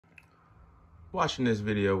watching this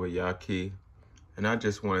video with Yahki, and I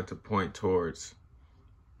just wanted to point towards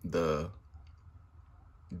the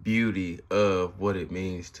beauty of what it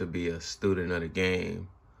means to be a student of the game,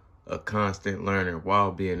 a constant learner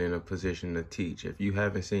while being in a position to teach. If you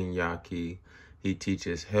haven't seen Yahki, he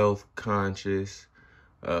teaches health conscious,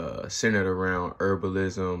 centered around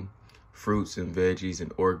herbalism, fruits and veggies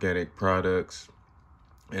and organic products,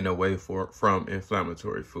 and away from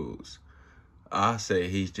inflammatory foods. I say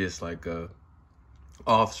he's just like a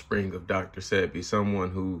offspring of Dr. Sebi, someone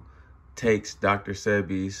who takes Dr.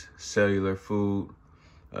 Sebi's cellular food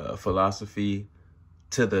philosophy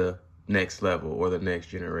to the next level or the next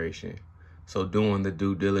generation. So doing the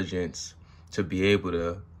due diligence to be able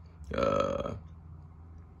to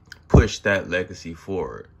push that legacy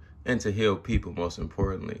forward and to heal people, most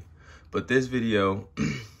importantly. But this video,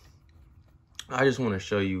 I just want to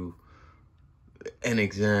show you an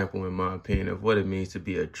example, in my opinion, of what it means to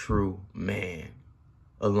be a true man,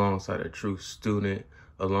 alongside a true student,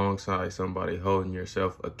 alongside somebody holding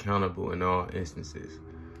yourself accountable in all instances.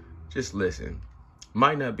 Just listen.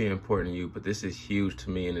 Might not be important to you, but this is huge to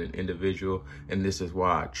me in an individual, and this is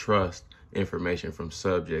why I trust information from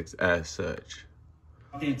subjects as such.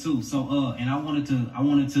 That too. So and I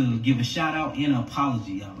wanted to give a shout out and an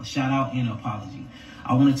apology, y'all. A shout out and an apology.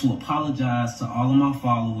 I wanted to apologize to all of my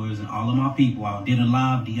followers and all of my people. I did a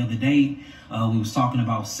live the other day. We was talking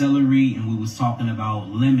about celery and we was talking about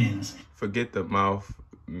lemons. Forget the mouth,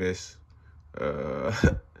 miss.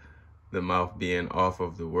 The mouth being off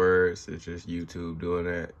of the words. It's just YouTube doing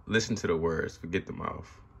that. Listen to the words. Forget the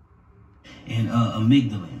mouth. And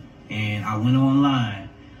amygdalin. And I went online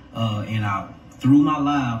and through my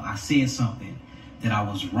live, I said something that I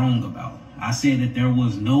was wrong about. I said that there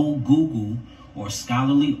was no Google or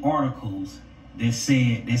scholarly articles that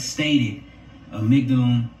stated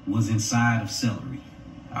amygdalin was inside of celery.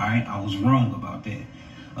 All right, I was wrong about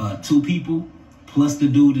that. 2 people plus the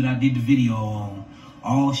dude that I did the video on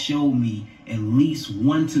all showed me at least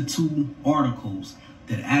 1 to 2 articles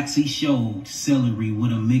that actually showed celery with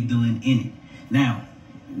amygdalin in it. Now,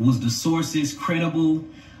 was the sources credible?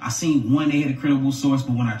 I seen one, they had a credible source,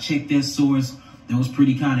 but when I checked that source, that was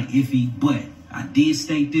pretty kind of iffy. But I did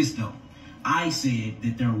state this though. I said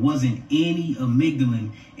that there wasn't any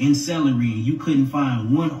amygdalin in celery, and you couldn't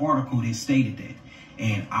find one article that stated that.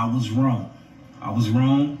 And I was wrong. I was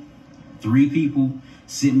wrong. 3 people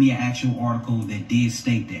sent me an actual article that did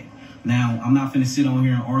state that. Now, I'm not going to sit on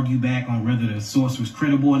here and argue back on whether the source was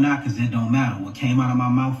credible or not, because that don't matter. What came out of my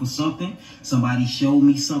mouth was something. Somebody showed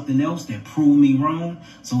me something else that proved me wrong.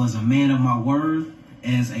 So as a man of my word,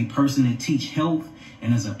 as a person that teach health,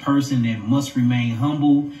 and as a person that must remain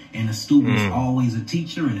humble, and a student is always a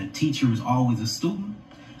teacher, and a teacher is always a student,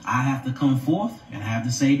 I have to come forth and I have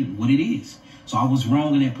to say what it is. So I was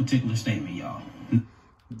wrong in that particular statement, y'all.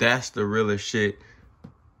 That's the realest shit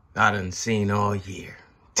I done seen all year.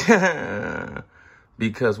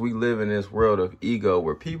 Because we live in this world of ego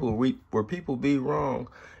where people be wrong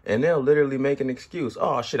and they'll literally make an excuse.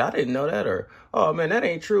 Oh shit, I didn't know that, or oh man, that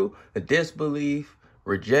ain't true. The disbelief,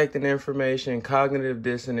 rejecting information, cognitive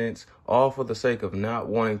dissonance, all for the sake of not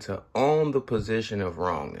wanting to own the position of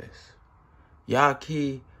wrongness.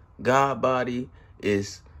 Yahki, God Body,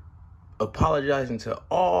 is apologizing to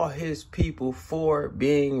all his people for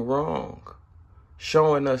being wrong,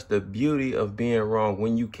 showing us the beauty of being wrong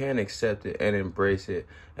when you can accept it and embrace it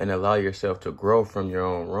and allow yourself to grow from your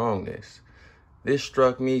own wrongness. This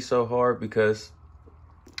struck me so hard because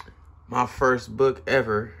my first book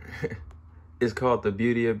ever is called The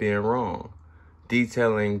Beauty of Being Wrong,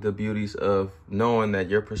 detailing the beauties of knowing that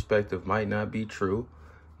your perspective might not be true,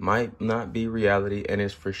 might not be reality, and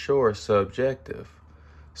is for sure subjective.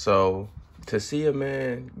 So to see a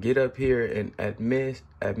man get up here and admit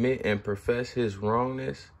and profess his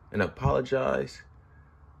wrongness and apologize,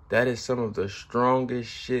 that is some of the strongest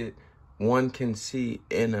shit one can see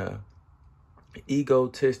in a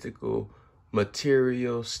egotistical,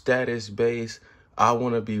 material, status-based, I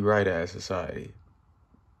want to be right as society.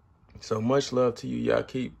 So much love to you,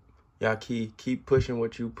 Yahki. Keep pushing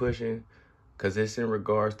what you pushing, because it's in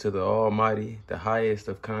regards to the Almighty, the highest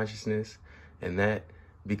of consciousness, and that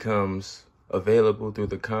becomes available through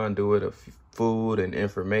the conduit of food and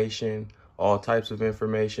information, all types of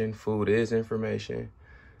information. Food is information.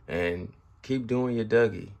 And keep doing your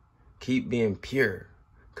Dougie. Keep being pure,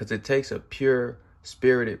 because it takes a pure,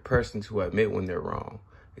 spirited person to admit when they're wrong.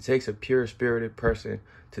 It takes a pure, spirited person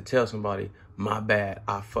to tell somebody, my bad,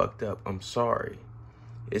 I fucked up, I'm sorry.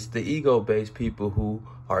 It's the ego-based people who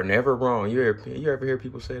are never wrong. You ever hear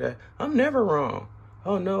people say that? I'm never wrong.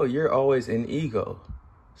 Oh no, you're always in ego.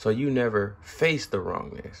 So you never face the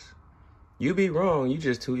wrongness. You be wrong. You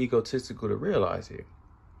just too egotistical to realize it.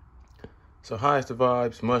 So highest the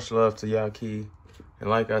vibes. Much love to Yahki. And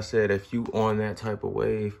like I said, if you on that type of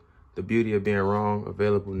wave, The Beauty of Being Wrong,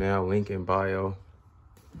 available now. Link in bio.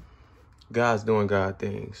 God's doing God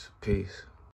things. Peace.